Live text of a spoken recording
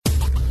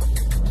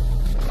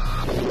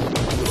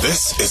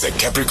This is a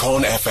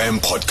Capricorn FM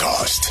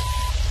podcast.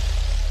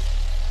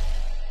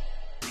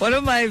 One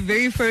of my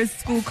very first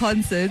school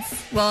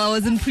concerts, well, I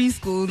was in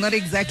preschool, not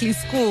exactly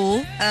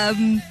school.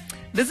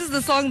 This is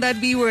the song that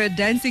we were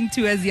dancing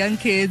to as young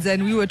kids,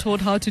 and we were taught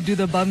how to do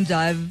the bum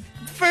jive.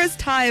 First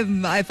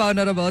time I found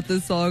out about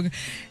this song.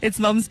 It's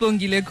Mama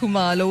Sibongile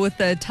Khumalo with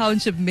the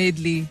Township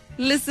Medley.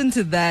 Listen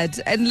to that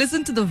and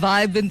listen to the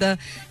vibe in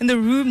the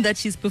room that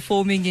she's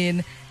performing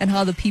in and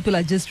how the people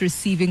are just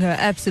receiving her.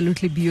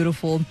 Absolutely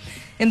beautiful.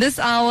 In this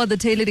hour, the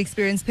Tailored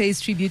Experience pays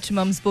tribute to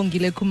Mama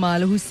Sibongile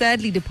Khumalo, who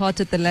sadly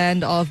departed the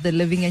land of the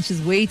living, and she's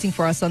waiting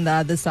for us on the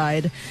other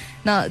side.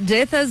 Now,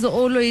 death has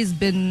always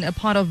been a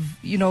part of,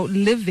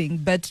 living,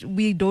 but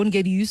we don't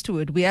get used to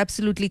it. We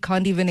absolutely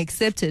can't even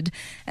accept it.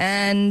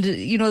 And,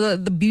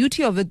 the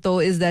beauty of it, though,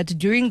 is that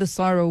during the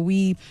sorrow,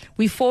 we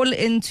fall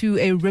into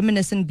a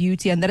reminiscent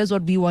beauty, and that is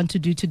what we want to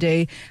do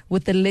today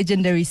with the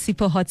legendary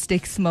Sipho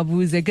Hotstix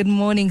Mabuse. Good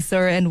morning,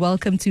 sir, and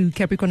welcome to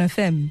Capricorn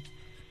FM.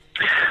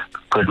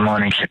 Good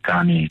morning,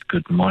 Shakani.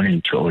 Good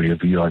morning to all your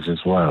viewers as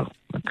well.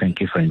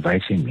 Thank you for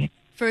inviting me.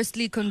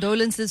 Firstly,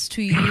 condolences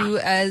to you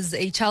as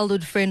a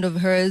childhood friend of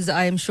hers.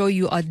 I am sure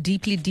you are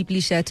deeply, deeply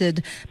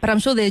shattered. But I'm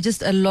sure there are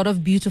just a lot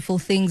of beautiful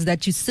things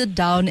that you sit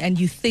down and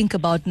you think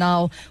about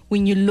now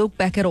when you look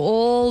back at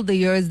all the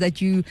years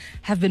that you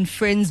have been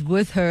friends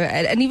with her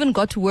and even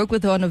got to work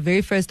with her on her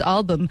very first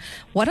album.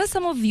 What are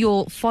some of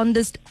your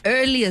fondest,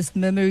 earliest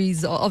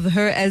memories of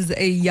her as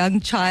a young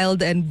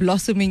child and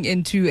blossoming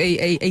into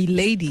a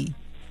lady?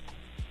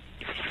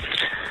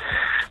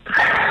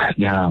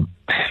 Yeah.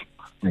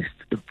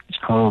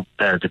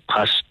 The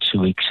past 2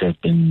 weeks have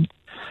been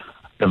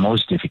the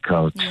most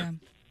difficult,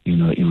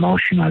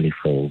 emotionally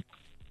for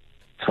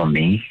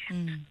me,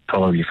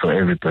 probably for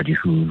everybody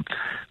who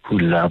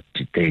loved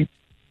the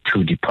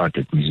two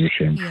departed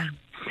musicians. Yeah.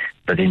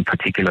 But in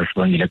particular,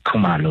 Sibongile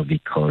Khumalo,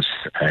 because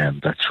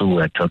that's who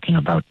we're talking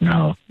about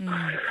now.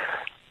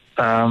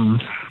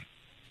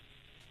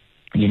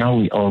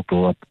 We all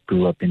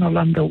grew up in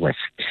Orlando West.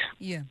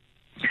 Yeah.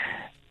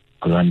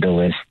 Orlando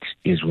West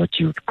is what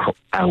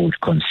I would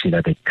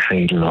consider the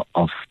cradle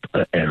of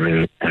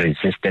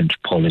resistant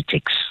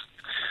politics.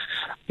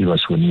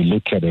 Because when you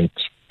look at it,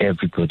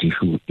 everybody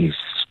who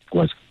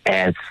was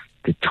as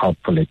the top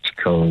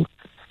political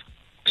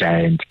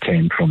giant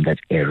came from that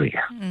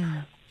area.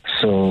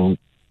 So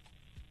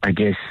I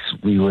guess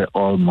we were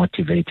all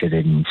motivated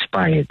and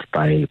inspired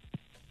by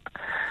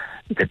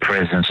the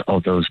presence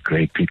of those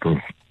great people,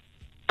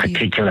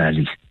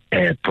 particularly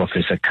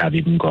Professor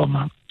Kabi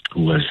Ngoma,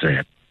 who was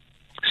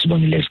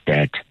Sibongile's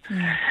dad.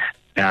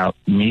 Now,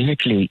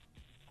 musically,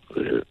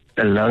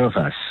 a lot of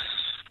us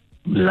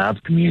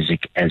loved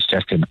music as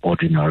just an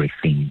ordinary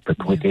thing,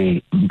 but with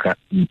the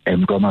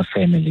Ngoma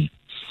family,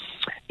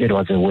 it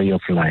was a way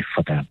of life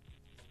for them,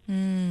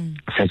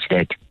 such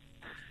that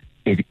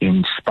it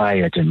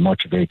inspired and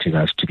motivated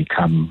us to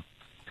become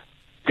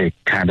the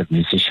kind of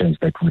musicians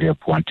that we have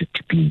wanted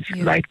to be,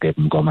 like the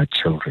Ngoma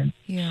children.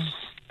 Yeah.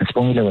 And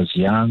Sibongile was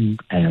young,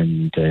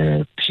 and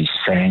she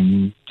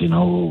sang,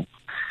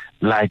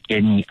 like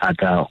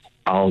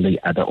all the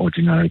other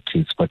ordinary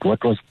kids. But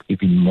what was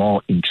even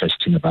more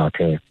interesting about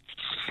her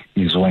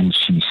is when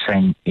she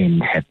sang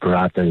in her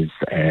brother's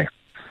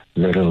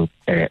little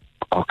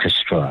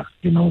orchestra.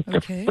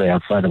 Her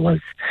father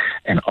was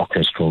an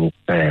orchestral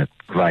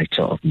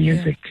writer of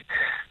music.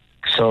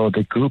 Yeah. So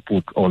the group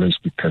would always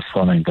be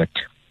performing, but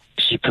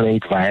she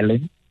played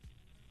violin.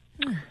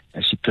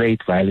 She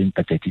played violin,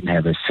 but they didn't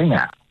have a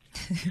singer.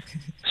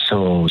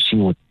 So she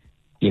would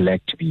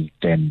elect to be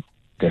then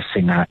the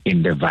singer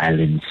in the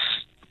violins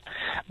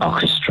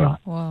orchestra.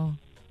 Wow.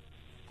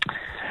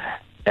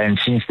 And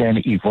since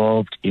then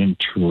evolved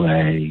into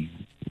a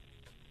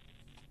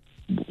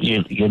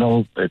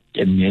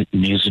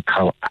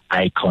musical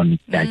icon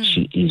that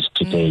she is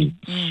today.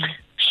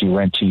 She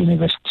went to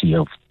University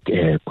of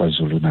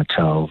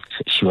KwaZulu-Natal.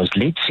 She was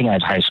lead singer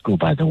at high school,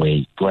 by the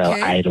way. Well,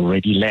 I had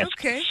already left.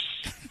 Okay.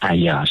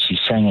 She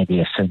sang at the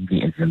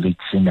assembly as a lead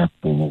singer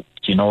for,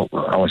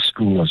 our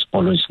school was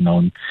always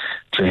known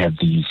to have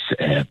these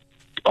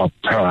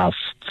opera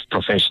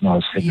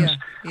professional singers,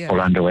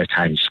 Orlando West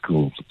High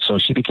School. So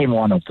she became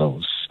one of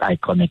those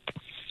iconic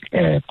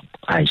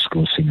high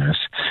school singers,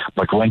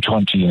 but went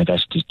on to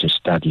university to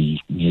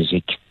study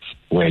music,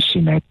 where she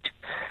met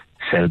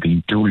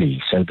Selby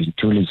Dooley. Selby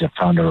Dooley is the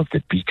founder of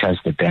the Beaters,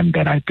 the band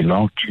that I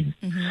belong to.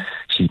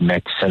 She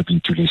met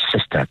Selby Dooley's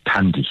sister,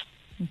 Thandi,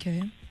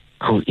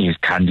 who is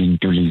Thandi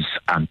Dooley's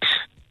aunt.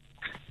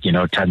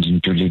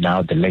 Thandi Dooley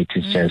now, the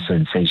latest jazz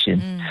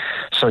sensation.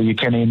 So you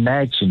can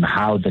imagine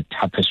how the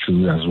tapestry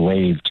was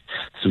waved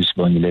through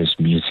Sibongile's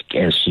music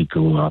as she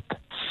grew up.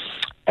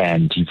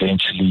 And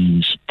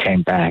eventually she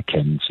came back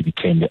and she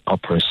became the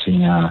opera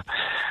singer.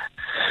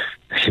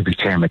 She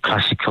became a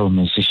classical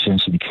musician.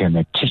 She became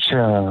a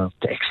teacher,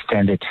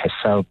 extended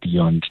herself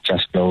beyond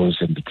just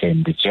those and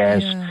became the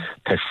jazz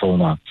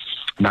performer.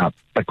 Now,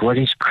 but what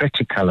is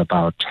critical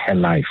about her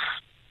life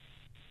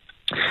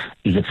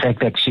is the fact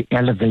that she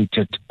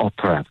elevated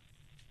opera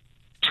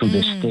to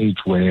the stage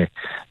where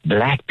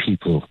black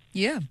people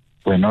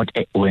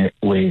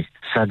were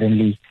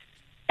suddenly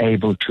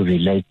able to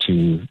relate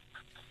to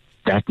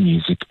that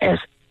music as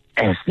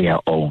their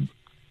own,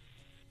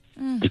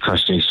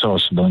 because they saw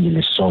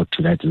Sibongile soar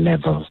to that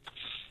level,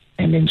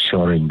 and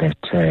ensuring that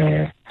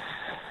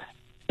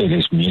it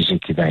is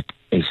music that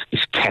is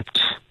kept,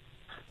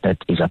 that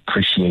is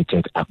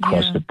appreciated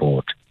across the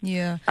board.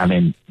 Yeah, I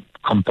mean,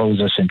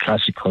 composers and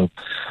classical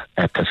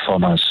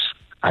performers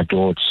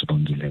adored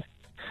Sibongile.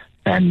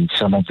 And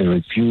some of the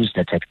reviews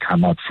that had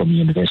come out from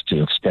University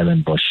of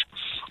Stellenbosch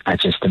are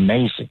just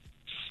amazing.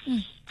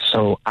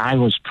 So I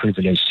was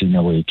privileged in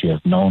a way to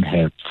have known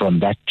her from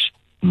that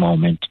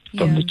moment,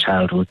 from the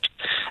childhood.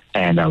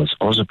 And I was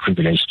also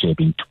privileged to have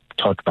been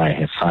taught by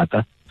her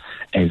father,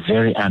 a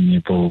very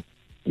amiable,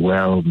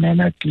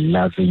 well-mannered,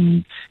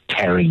 loving,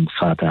 caring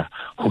father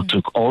who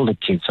took all the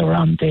kids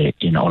around there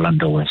in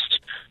Orlando West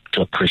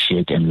to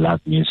appreciate and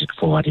love music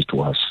for what it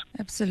was.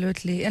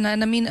 Absolutely. And I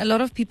mean, a lot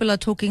of people are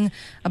talking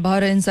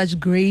about her in such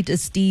great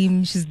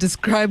esteem. She's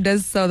described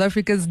as South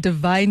Africa's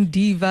divine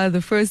diva,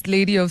 the first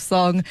lady of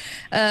song.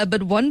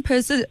 But one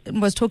person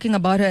was talking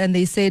about her, and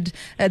they said,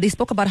 they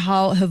spoke about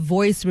how her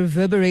voice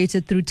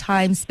reverberated through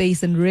time,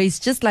 space, and race,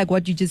 just like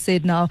what you just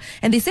said now.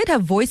 And they said her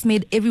voice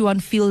made everyone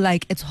feel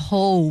like it's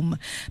home.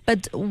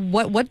 But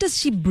what does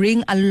she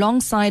bring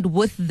alongside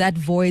with that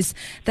voice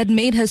that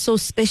made her so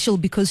special,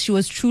 because she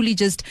was truly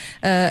just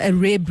a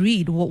rare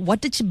breed?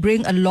 What did she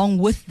bring along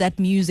with that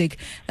music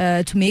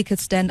to make it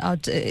stand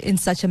out in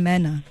such a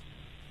manner?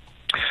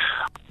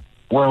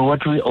 Well,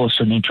 what we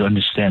also need to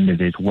understand is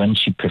that when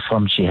she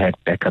performed, she had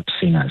backup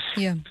singers.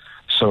 Yeah.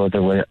 So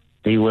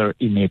they were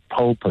in a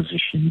pole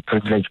position,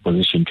 privileged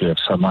position, to have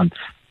someone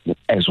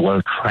as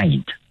well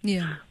trained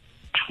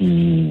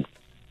to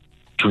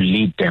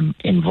lead them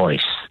in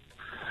voice.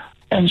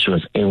 And she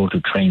was able to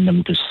train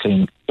them to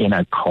sing in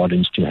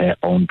accordance to her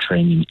own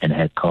training and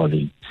her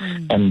calling.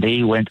 And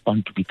they went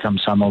on to become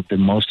some of the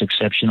most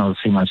exceptional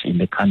singers in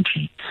the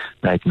country,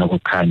 like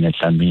Nobukanya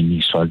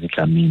Dlamini, Swazi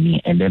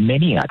Dlamini, and then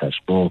many others,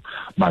 Bo,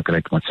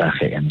 Margaret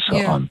Motsache, and so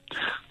on.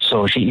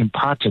 So she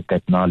imparted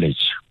that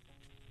knowledge,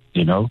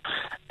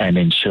 and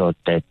ensured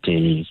that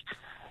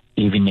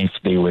even if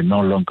they were no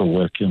longer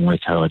working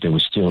with her, they were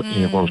still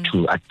able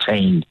to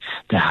attain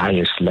the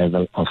highest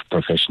level of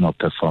professional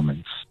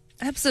performance.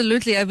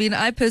 Absolutely. I mean,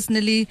 I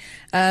personally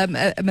am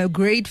a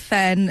great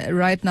fan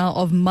right now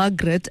of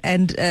Margaret,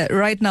 and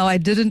right now I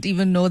didn't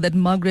even know that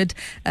Margaret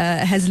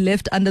has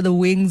left under the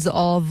wings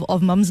of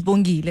Mama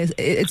Sibongile.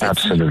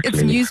 Absolutely.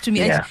 It's news to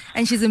me, Yeah.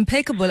 and she's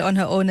impeccable on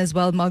her own as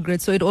well,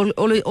 Margaret. So it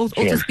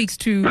also speaks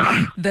to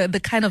the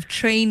kind of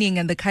training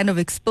and the kind of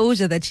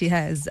exposure that she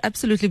has.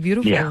 Absolutely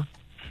beautiful.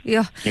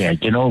 Yeah.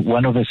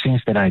 One of the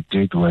things that I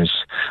did was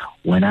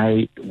when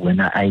I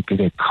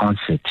did a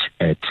concert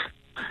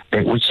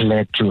which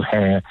led to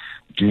her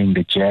doing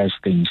the jazz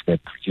things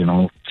that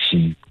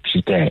she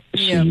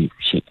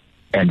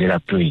ended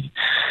up doing,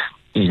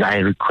 is I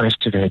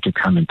requested her to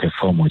come and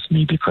perform with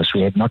me, because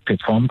we had not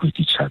performed with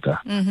each other.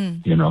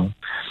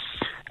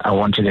 I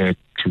wanted her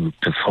to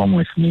perform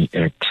with me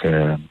at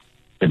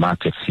the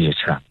Market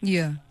Theatre.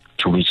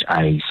 To which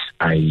I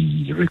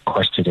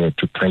requested her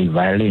to play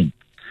violin.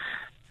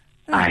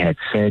 I had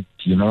said,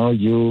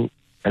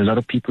 a lot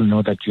of people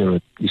know that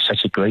you're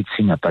such a great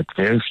singer, but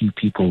very few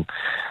people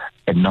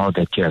know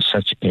that you're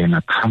such an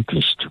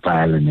accomplished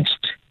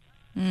violinist.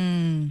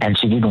 And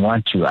she didn't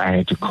want to. I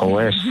had to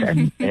coerce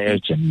and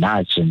urge and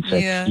nudge and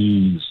say,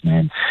 please,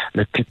 man,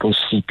 let people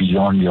see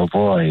beyond your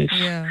voice.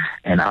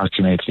 And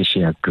ultimately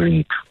she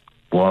agreed.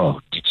 Wow,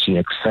 did she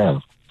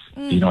excel?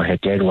 Her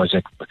dad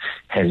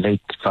her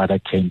late father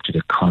came to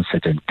the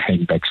concert and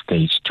came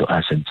backstage to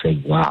us and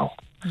said, wow,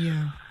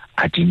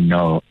 I didn't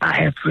know I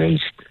have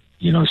raised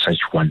such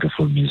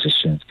wonderful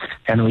musicians.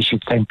 And we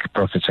should thank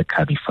Professor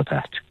Kabi for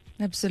that.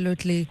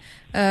 Absolutely.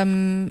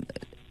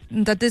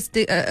 That is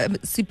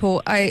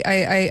Sipho,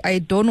 I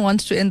don't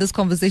want to end this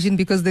conversation,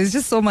 because there's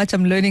just so much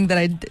I'm learning that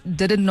I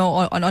didn't know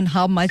on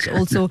how much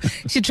also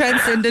she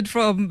transcended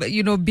from,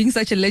 being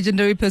such a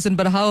legendary person,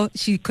 but how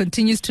she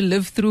continues to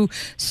live through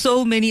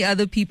so many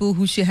other people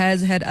who she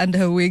has had under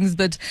her wings.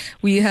 But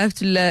we have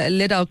to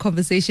let our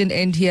conversation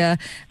end here.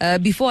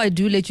 Before I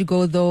do let you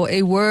go, though,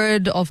 a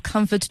word of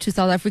comfort to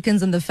South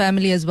Africans and the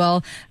family as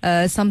well,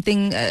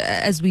 something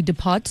as we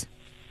depart.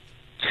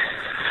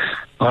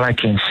 All I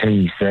can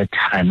say is that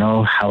I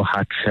know how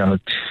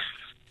heartfelt,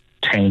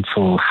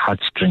 painful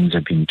heartstrings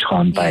have been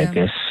torn by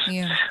this.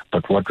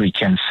 But what we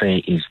can say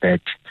is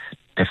that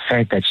the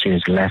fact that she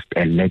has left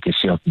a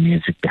legacy of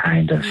music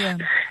behind us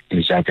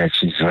is that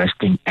she's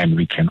resting, and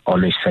we can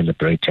always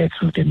celebrate her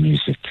through the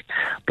music.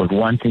 But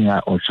one thing I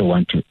also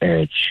want to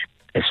urge,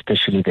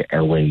 especially the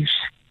airwaves,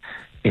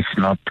 it's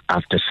not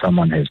after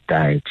someone has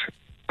died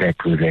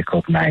that we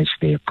recognize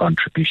their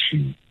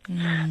contribution.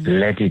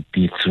 Let it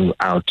be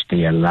throughout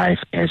their life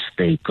as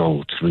they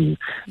go through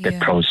the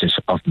process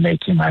of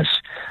making us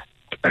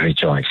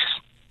rejoice.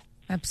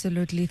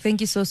 Absolutely.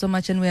 Thank you so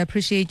much, and we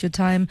appreciate your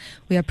time.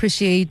 We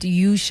appreciate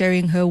you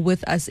sharing her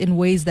with us in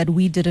ways that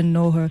we didn't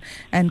know her,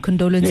 and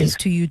condolences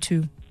to you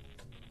too.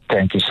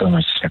 Thank you so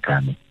much,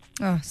 Shakani.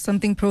 Oh,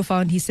 something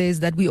profound, he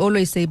says, that we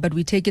always say, but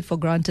we take it for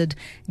granted.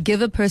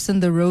 Give a person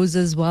the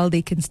roses while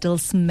they can still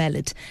smell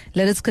it.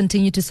 Let us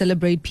continue to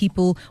celebrate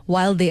people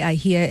while they are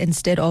here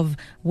instead of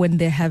when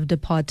they have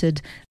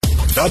departed.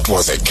 That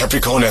was a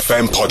Capricorn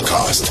FM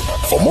podcast.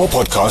 For more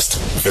podcasts,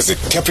 visit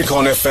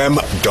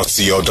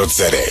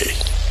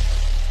capricornfm.co.za.